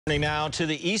Now to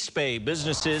the East Bay.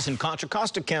 Businesses in Contra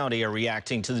Costa County are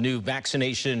reacting to the new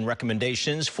vaccination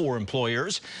recommendations for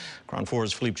employers. Chron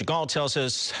 4's Philippe Jagal tells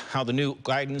us how the new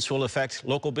guidance will affect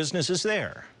local businesses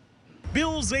there.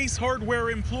 Bill's Ace Hardware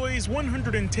employs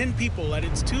 110 people at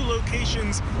its 2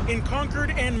 locations in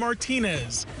Concord and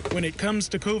Martinez. When it comes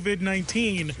to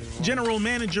COVID-19, General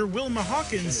Manager Wilma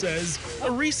Hawkins says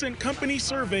a recent company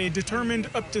survey determined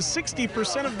up to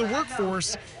 60% of the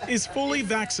workforce is fully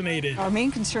vaccinated. Our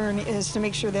main concern is to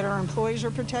make sure that our employees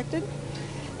are protected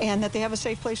and that they have a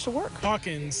safe place to work.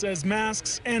 Hawkins says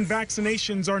masks and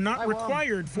vaccinations are not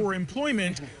required for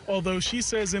employment, although she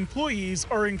says employees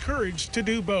are encouraged to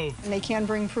do both. And they can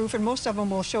bring proof, and most of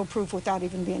them will show proof without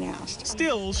even being asked.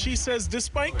 Still, she says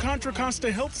despite Contra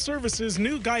Costa Health Services'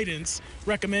 new guidance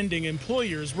recommending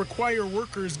employers require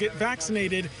workers get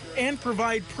vaccinated and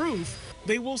provide proof,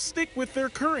 they will stick with their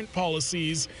current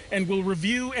policies and will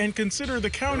review and consider the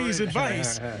county's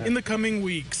advice in the coming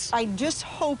weeks. I just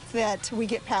hope that we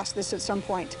get past this at some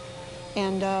point.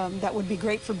 And that would be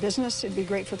great for business. It'd be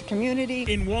great for the community.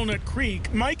 In Walnut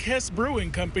Creek, Mike Hess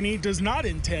Brewing Company does not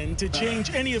intend to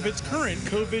change any of its current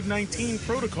COVID-19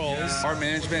 protocols. Our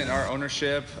management, our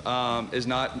ownership is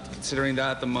not considering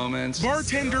that at the moment.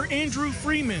 Bartender Andrew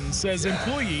Freeman says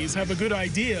employees have a good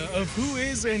idea of who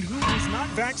is and who is not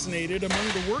vaccinated among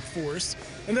the workforce,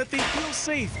 and that they feel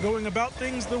safe going about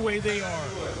things the way they are.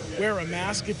 Wear a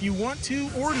mask if you want to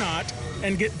or not,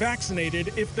 and get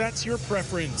vaccinated if that's your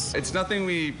preference. It's nothing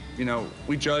we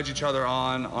judge each other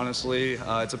on, honestly.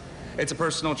 It's a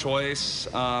personal choice,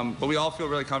 but we all feel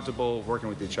really comfortable working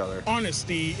with each other.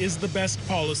 Honesty is the best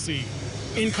policy.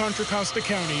 In Contra Costa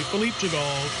County, Philippe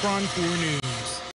Jagal, Chron 4 News.